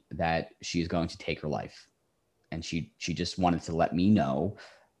me that she is going to take her life. And she just wanted to let me know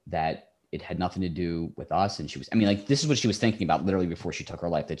that it had nothing to do with us. And this is what she was thinking about literally before she took her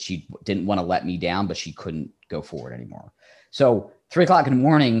life, that she didn't want to let me down, but she couldn't go forward anymore. So 3:00 in the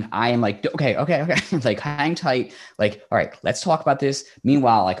morning, I am like, okay. Like, hang tight. Like, all right, let's talk about this.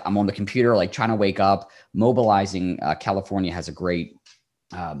 Meanwhile, like, I'm on the computer, like trying to wake up, mobilizing. California has a great,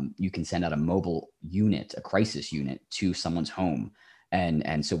 you can send out a mobile unit, a crisis unit to someone's home.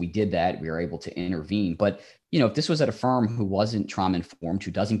 And so we did that. We were able to intervene. But, if this was at a firm who wasn't trauma informed,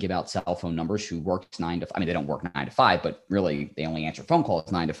 who doesn't give out cell phone numbers, who works 9 to 5, they don't work 9 to 5, but really they only answer phone calls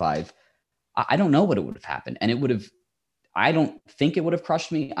 9 to 5. I don't know what it would have happened. And I don't think it would have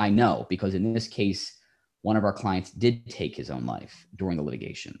crushed me. I know, because in this case, one of our clients did take his own life during the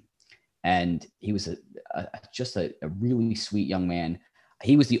litigation. And he was just a really sweet young man.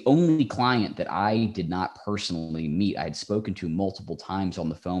 He was the only client that I did not personally meet. I had spoken to multiple times on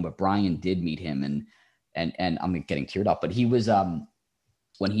the phone, but Brian did meet him, and I'm getting teared up. But he was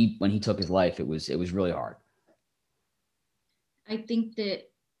when he took his life, it was really hard. I think that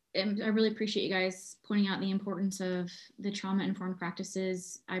I really appreciate you guys pointing out the importance of the trauma-informed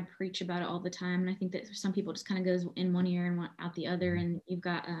practices. I preach about it all the time. And I think that some people just kind of goes in one ear and out the other. And you've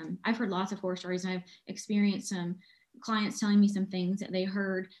got, I've heard lots of horror stories, and I've experienced some clients telling me some things that they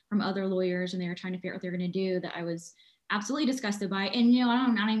heard from other lawyers, and they were trying to figure out what they're going to do, that I was absolutely disgusted by. And,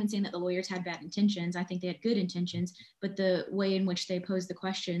 I'm not even saying that the lawyers had bad intentions. I think they had good intentions, but the way in which they posed the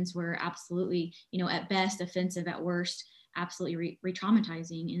questions were absolutely, at best offensive, at worst absolutely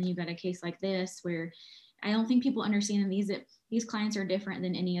re-traumatizing. And then you've got a case like this where I don't think people understand that these clients are different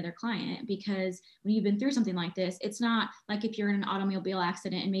than any other client, because when you've been through something like this, it's not like if you're in an automobile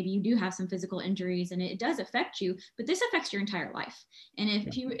accident and maybe you do have some physical injuries and it does affect you, but this affects your entire life. And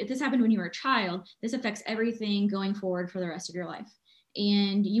if this happened when you were a child, this affects everything going forward for the rest of your life.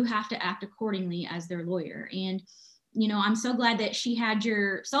 And you have to act accordingly as their lawyer. And I'm so glad that she had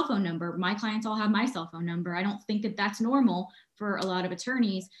your cell phone number. My clients all have my cell phone number. I don't think that that's normal for a lot of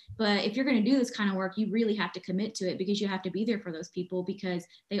attorneys, but if you're going to do this kind of work, you really have to commit to it, because you have to be there for those people, because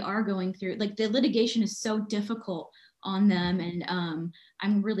they are going through, like, the litigation is so difficult on them. And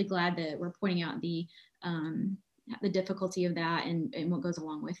I'm really glad that we're pointing out the difficulty of that and what goes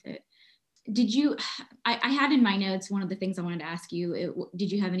along with it. I had in my notes, one of the things I wanted to ask you,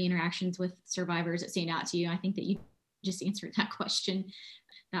 did you have any interactions with survivors that stand out to you? I think that you just answered that question.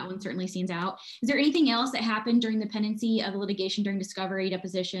 That one certainly stands out. Is there anything else that happened during the pendency of the litigation, during discovery,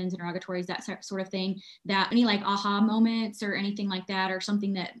 depositions, interrogatories, that sort of thing, that any like aha moments or anything like that, or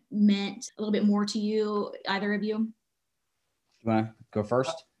something that meant a little bit more to you, either of you? You want to go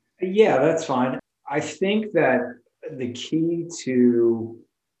first? Yeah, that's fine. I think that the key to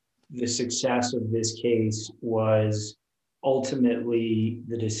the success of this case was ultimately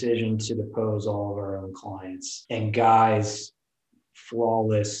the decision to depose all of our own clients, and Guy's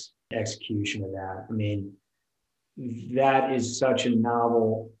flawless execution of that. That is such a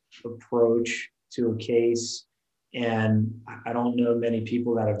novel approach to a case. And I don't know many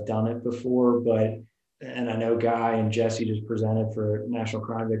people that have done it before, and I know Guy and Jesse just presented for National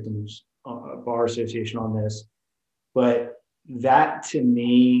Crime Victims Bar Association on this, but that, to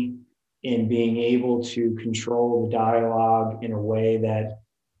me, in being able to control the dialogue in a way that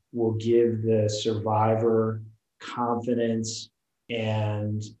will give the survivor confidence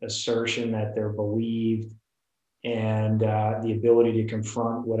and assertion that they're believed, and the ability to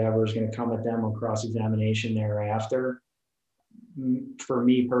confront whatever is going to come at them on cross-examination thereafter. For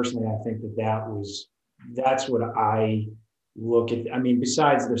me personally, I think that's what I look at.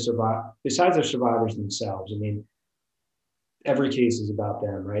 Besides the survivors themselves, every case is about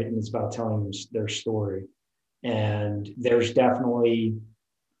them, right? And it's about telling them their story. And there's definitely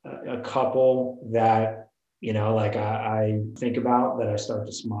a couple that, I think about, that I start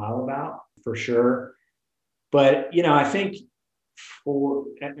to smile about, for sure. But, I think for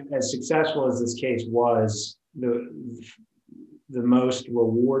as successful as this case was, the most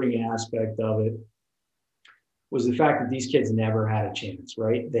rewarding aspect of it was the fact that these kids never had a chance,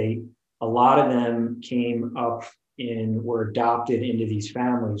 right? A lot of them came up were adopted into these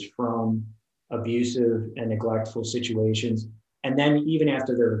families from abusive and neglectful situations. And then even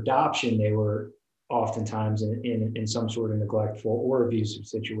after their adoption, they were oftentimes in some sort of neglectful or abusive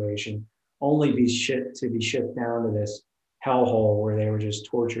situation, only to be shipped down to this hellhole where they were just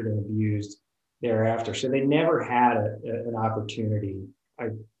tortured and abused thereafter. So they never had an opportunity. I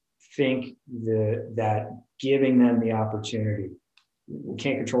think that giving them the opportunity, we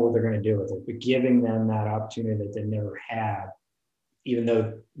can't control what they're going to do with it, but giving them that opportunity that they never had, even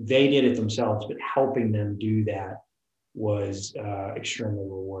though they did it themselves, but helping them do that was extremely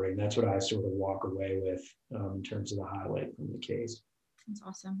rewarding. That's what I sort of walk away with in terms of the highlight from the case. That's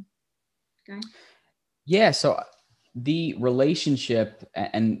awesome. Okay. Yeah. So the relationship,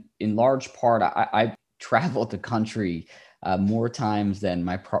 and in large part, I traveled the country more times than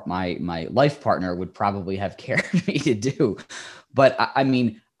my life partner would probably have carried me to do. But I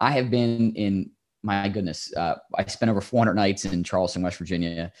mean, I have been in, my goodness, I spent over 400 nights in Charleston, West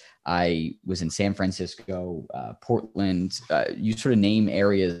Virginia. I was in San Francisco, Portland, you sort of name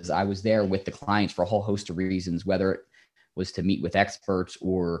areas. I was there with the clients for a whole host of reasons, whether it was to meet with experts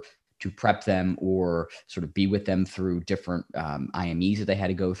or to prep them or sort of be with them through different IMEs that they had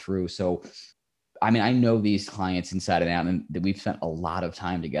to go through. So, I mean, I know these clients inside and out, and that we've spent a lot of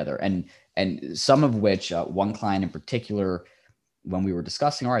time together, and some of which, one client in particular, when we were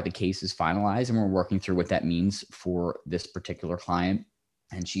discussing, all right, the case is finalized and we're working through what that means for this particular client.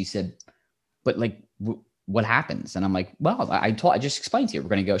 And she said, but like, what happens? And I'm like, well, I just explained to you, we're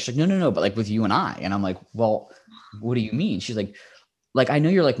going to go. She's like, no, but like with you and I. And I'm like, well, what do you mean? She's like, I know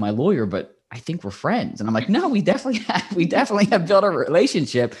you're like my lawyer, but I think we're friends. And I'm like, no, we definitely have built a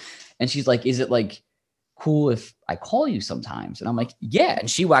relationship. And she's like, is it like cool if I call you sometimes? And I'm like, yeah. And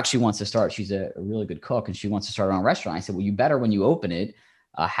she actually wants to start. She's a really good cook and she wants to start on a restaurant. I said, well, you better, when you open it,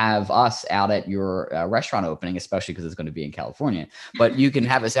 have us out at your restaurant opening, especially because it's going to be in California, but you can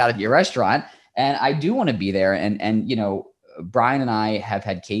have us out at your restaurant. And I do want to be there. And, you know, Brian and I have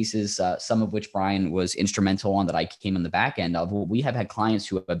had cases, some of which Brian was instrumental on, that I came on the back end of. We have had clients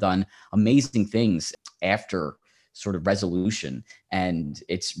who have done amazing things after sort of resolution. And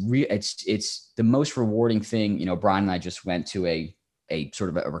it's the most rewarding thing. You know, Brian and I just went to a sort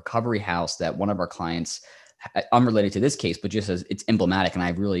of a recovery house that one of our clients, unrelated to this case, but just as it's emblematic. And I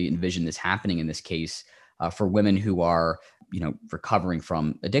really envision this happening in this case for women who are, you know, recovering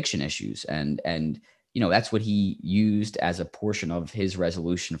from addiction issues. And, you know, that's what he used as a portion of his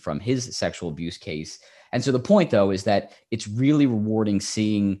resolution from his sexual abuse case. And so the point, though, is that it's really rewarding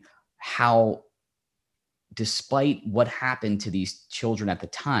seeing how, despite what happened to these children at the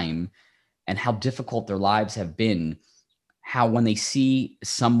time and how difficult their lives have been, how when they see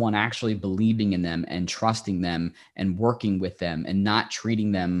someone actually believing in them and trusting them and working with them and not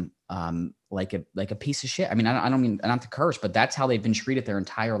treating them like a piece of shit. I mean, I don't mean not to curse, but that's how they've been treated their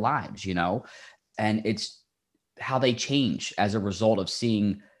entire lives, you know? And it's how they change as a result of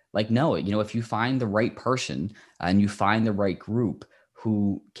seeing, like, no, you know, if you find the right person and you find the right group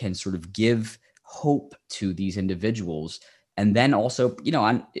who can sort of give hope to these individuals, and then also, you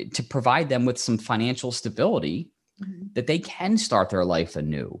know, to provide them with some financial stability, that they can start their life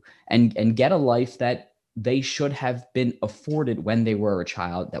anew and get a life that they should have been afforded when they were a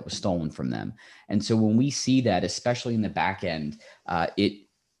child that was stolen from them. And so when we see that, especially in the back end, it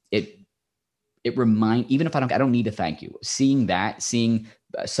reminds, even if I don't need to thank you, seeing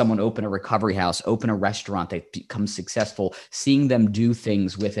someone open a recovery house, open a restaurant that becomes successful, seeing them do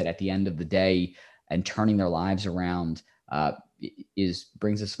things with it at the end of the day and turning their lives around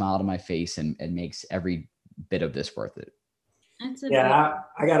brings a smile to my face and makes every bit of this worth it.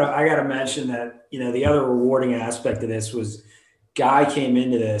 I gotta mention that, you know, the other rewarding aspect of this was Guy came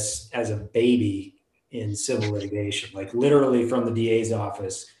into this as a baby in civil litigation, like literally from the DA's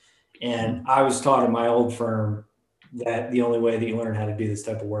office. And I was taught in my old firm that the only way that you learn how to do this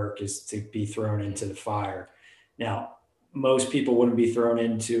type of work is to be thrown into the fire. Now, most people wouldn't be thrown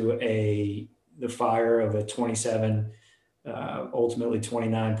into the fire of a 27, ultimately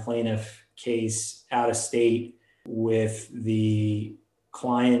 29 plaintiff case out of state with the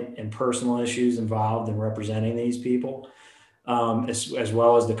client and personal issues involved in representing these people, as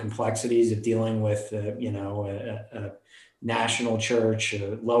well as the complexities of dealing with, a national church,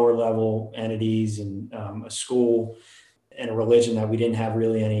 lower level entities, and a school and a religion that we didn't have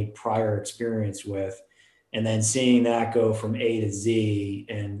really any prior experience with. And then seeing that go from A to Z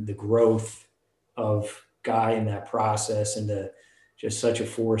and the growth of Guy in that process into just such a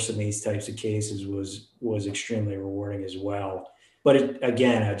force in these types of cases was extremely rewarding as well. But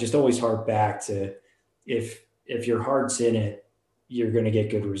again, I just always hark back to if your heart's in it, you're going to get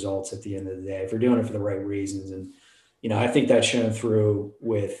good results at the end of the day if you're doing it for the right reasons. And, I think that's shown through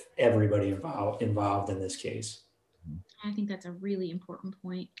with everybody involved in this case. I think that's a really important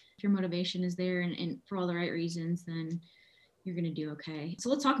point. If your motivation is there and for all the right reasons, then you're going to do okay. So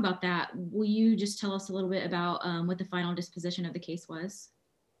let's talk about that. Will you just tell us a little bit about what the final disposition of the case was?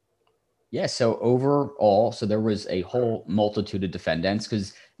 Yeah. So overall, there was a whole multitude of defendants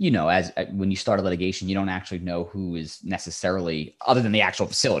because, as when you start a litigation, you don't actually know who is necessarily, other than the actual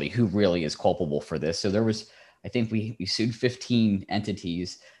facility, who really is culpable for this. So there was, I think we sued 15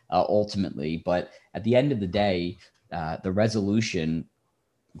 entities ultimately, but at the end of the day, the resolution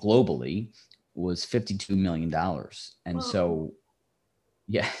globally was $52 million. And Whoa. so,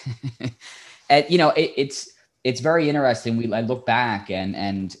 yeah, and it's very interesting. I look back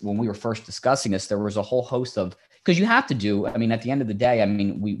and when we were first discussing this, there was a whole host of, because you have to do, at the end of the day,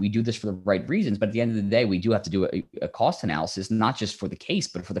 we do this for the right reasons, but at the end of the day, we do have to do a cost analysis, not just for the case,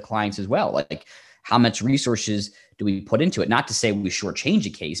 but for the clients as well. Like how much resources do we put into it? Not to say we shortchange a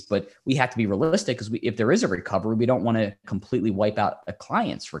case, but we have to be realistic because if there is a recovery, we don't want to completely wipe out a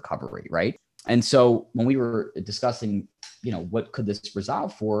client's recovery, right? And so when we were discussing, what could this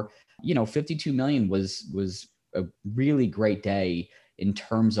resolve for, 52 million was a really great day in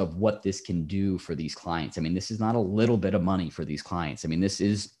terms of what this can do for these clients. This is not a little bit of money for these clients. This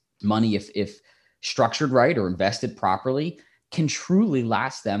is money if structured right or invested properly can truly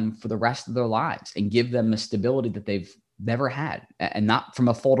last them for the rest of their lives and give them a stability that they've never had, and not from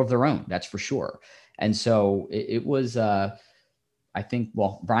a fault of their own, that's for sure. And so it was, I think,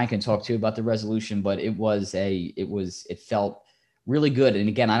 well, Brian can talk too about the resolution, but it felt really good. And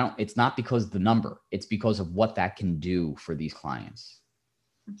again, it's not because of the number, it's because of what that can do for these clients.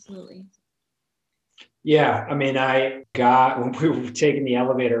 Absolutely. Yeah. When we were taking the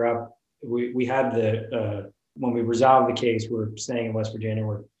elevator up, we had when we resolved the case, we're staying in West Virginia,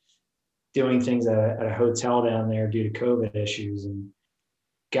 we're doing things at a hotel down there due to COVID issues. And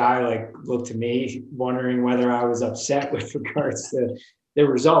guy looked to me wondering whether I was upset with regards to the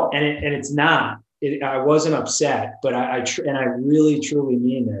result. And it's not, I wasn't upset, but I really truly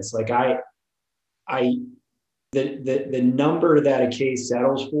mean this. The number that a case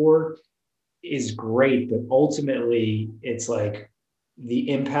settles for is great, but ultimately it's like the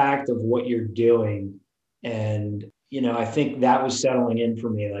impact of what you're doing. And, I think that was settling in for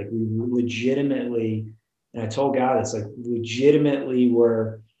me. Like we legitimately, and I told God, it's like legitimately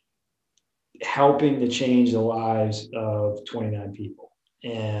were helping to change the lives of 29 people.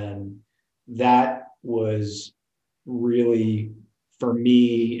 And that was really, for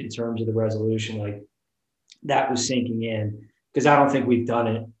me, in terms of the resolution, like that was sinking in because I don't think we've done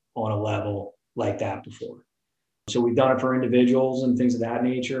it on a level like that before. So we've done it for individuals and things of that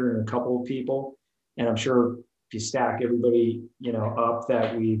nature and a couple of people. And I'm sure if you stack everybody, up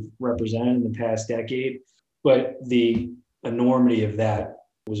that we've represented in the past decade, but the enormity of that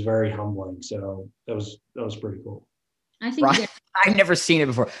was very humbling. So that was pretty cool. I think I've never seen it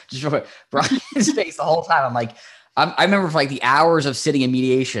before. Just real quick, Brian's face the whole time. I remember for the hours of sitting in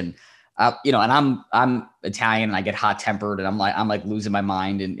mediation, and I'm Italian and I get hot tempered and I'm like losing my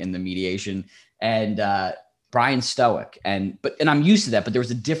mind in the mediation. And Brian's stoic and I'm used to that, but there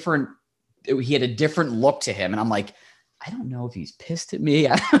was he had a different look to him. And I'm like, I don't know if he's pissed at me.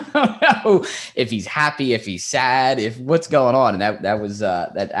 I don't know if he's happy, if he's sad, if what's going on. And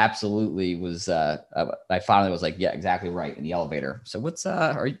that absolutely was, I finally was like, yeah, exactly right. In the elevator. So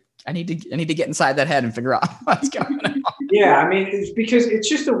I need to get inside that head and figure out what's going on. Yeah. It's because it's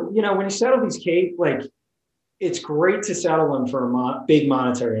just when you settle these cases, it's great to settle them for a big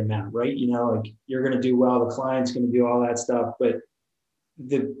monetary amount, right? You're going to do well, the client's going to do all that stuff, but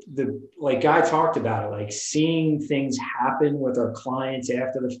the Guy talked about it, seeing things happen with our clients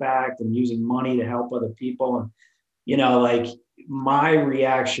after the fact and using money to help other people. And, my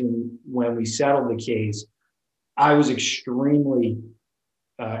reaction when we settled the case, I was extremely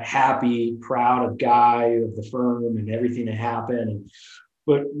happy, proud of Guy, of the firm and everything that happened.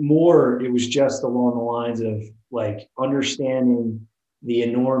 But more, it was just along the lines of understanding the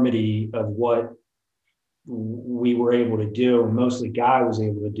enormity of what we were able to do, and mostly Guy was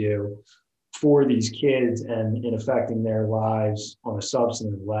able to do for these kids and in affecting their lives on a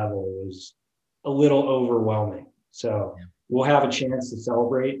substantive level was a little overwhelming. So we'll have a chance to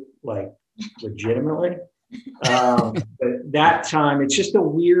celebrate legitimately. But that time it's just a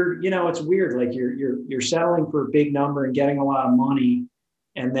weird, it's weird. You're settling for a big number and getting a lot of money.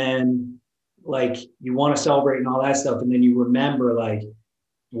 And then you want to celebrate and all that stuff. And then you remember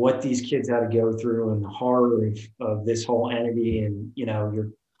what these kids had to go through and the horror of this whole entity. And, you're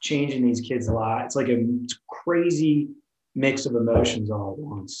changing these kids' lives. It's like a crazy mix of emotions all at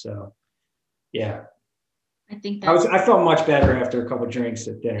once. So, yeah. I think I felt much better after a couple of drinks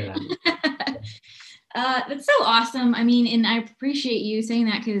at dinner. That's so awesome. I mean, and I appreciate you saying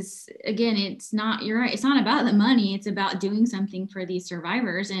that because, again, you're right. It's not about the money. It's about doing something for these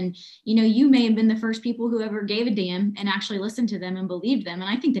survivors. And, you may have been the first people who ever gave a damn and actually listened to them and believed them. And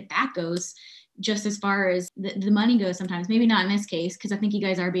I think that goes just as far as the money goes sometimes. Maybe not in this case, because I think you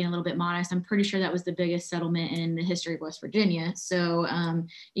guys are being a little bit modest. I'm pretty sure that was the biggest settlement in the history of West Virginia. So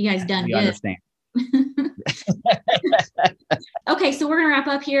you guys done good. Understand. Okay, so we're going to wrap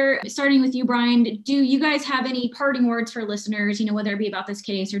up here, starting with you, Brian. Do you guys have any parting words for listeners, whether it be about this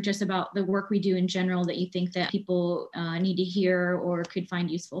case or just about the work we do in general that you think that people need to hear or could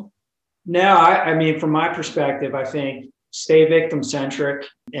find useful? No, I mean, from my perspective, I think stay victim centric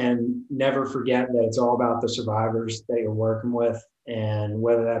and never forget that it's all about the survivors that you're working with, and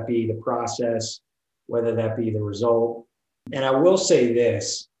whether that be the process, whether that be the result. And I will say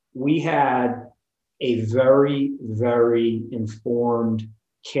this, we had a very, very informed,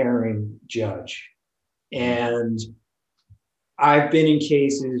 caring judge. And I've been in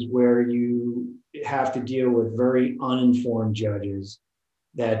cases where you have to deal with very uninformed judges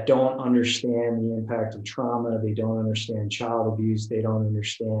that don't understand the impact of trauma. They don't understand child abuse. They don't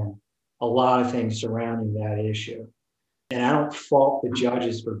understand a lot of things surrounding that issue. And I don't fault the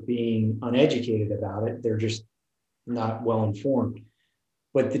judges for being uneducated about it. They're just not well informed.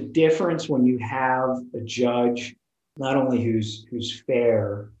 But the difference when you have a judge, not only who's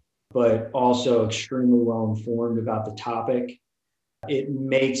fair, but also extremely well informed about the topic, it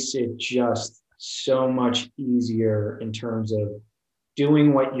makes it just so much easier in terms of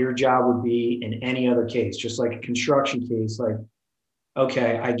doing what your job would be in any other case, just like a construction case. Like,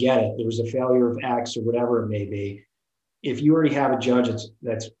 okay, I get it. There was a failure of X or whatever it may be. If you already have a judge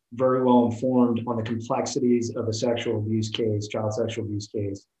that's very well informed on the complexities of a sexual abuse case, child sexual abuse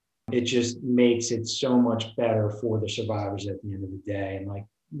case, it just makes it so much better for the survivors at the end of the day. And like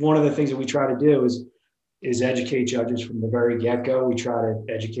one of the things that we try to do is educate judges from the very get-go. We try to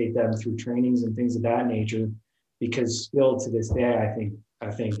educate them through trainings and things of that nature, because still to this day,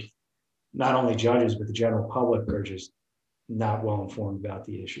 I think not only judges, but the general public are just not well informed about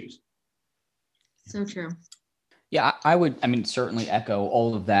the issues. So true. Yeah, certainly echo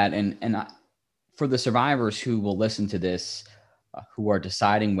all of that. And for the survivors who will listen to this, who are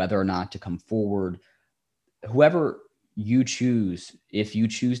deciding whether or not to come forward, whoever you choose, if you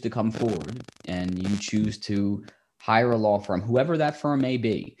choose to come forward and you choose to hire a law firm, whoever that firm may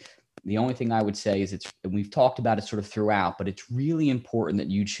be, the only thing I would say is and we've talked about it sort of throughout, but it's really important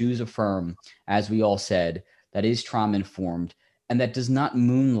that you choose a firm, as we all said, that is trauma informed and that does not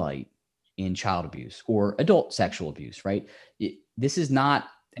moonlight in child abuse or adult sexual abuse, right? This is not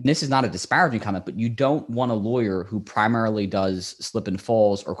a disparaging comment, but you don't want a lawyer who primarily does slip and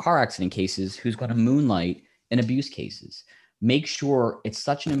falls or car accident cases who's going to moonlight in abuse cases. Make sure it's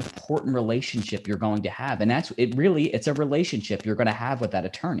such an important relationship you're going to have. And it's a relationship you're going to have with that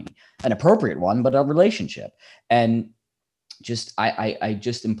attorney, an appropriate one, but a relationship. And I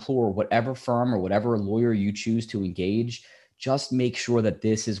just implore whatever firm or whatever lawyer you choose to engage, just make sure that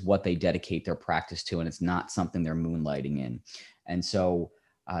this is what they dedicate their practice to, and it's not something they're moonlighting in. And so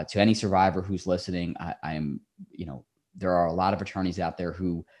to any survivor who's listening, there are a lot of attorneys out there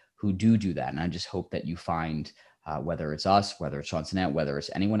who do that. And I just hope that you find, whether it's us, whether it's Chansonette, whether it's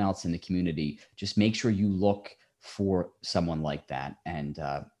anyone else in the community, just make sure you look for someone like that. And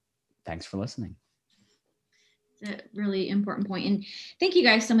thanks for listening. A really important point. And thank you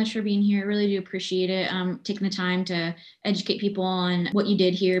guys so much for being here. I really do appreciate it. Taking the time to educate people on what you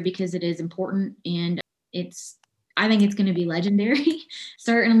did here, because it is important. And I think it's going to be legendary.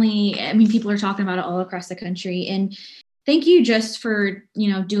 Certainly. I mean, people are talking about it all across the country. And thank you just for,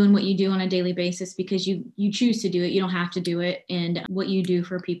 doing what you do on a daily basis, because you choose to do it. You don't have to do it. And what you do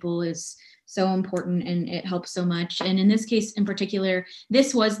for people is so important and it helps so much. And in this case in particular,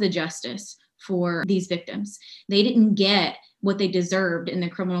 this was the justice for these victims. They didn't get what they deserved in the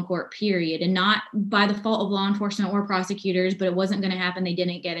criminal court, period. And not by the fault of law enforcement or prosecutors, but it wasn't going to happen. They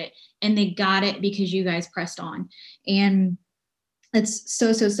didn't get it. And they got it because you guys pressed on. And it's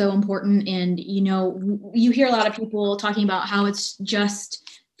so, so, so important. And, you hear a lot of people talking about how it's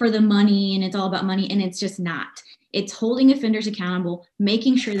just for the money and it's all about money. And it's just not. It's holding offenders accountable,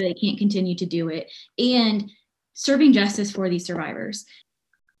 making sure that they can't continue to do it, and serving justice for these survivors.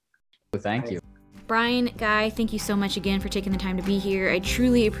 Thank you. Brian, Guy, thank you so much again for taking the time to be here. I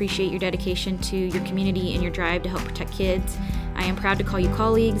truly appreciate your dedication to your community and your drive to help protect kids. I am proud to call you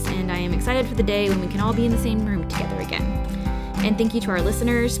colleagues, and I am excited for the day when we can all be in the same room together again. And thank you to our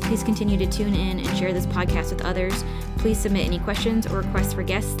listeners. Please continue to tune in and share this podcast with others. Please submit any questions or requests for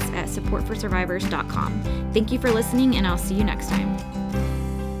guests at supportforsurvivors.com. Thank you for listening, and I'll see you next time.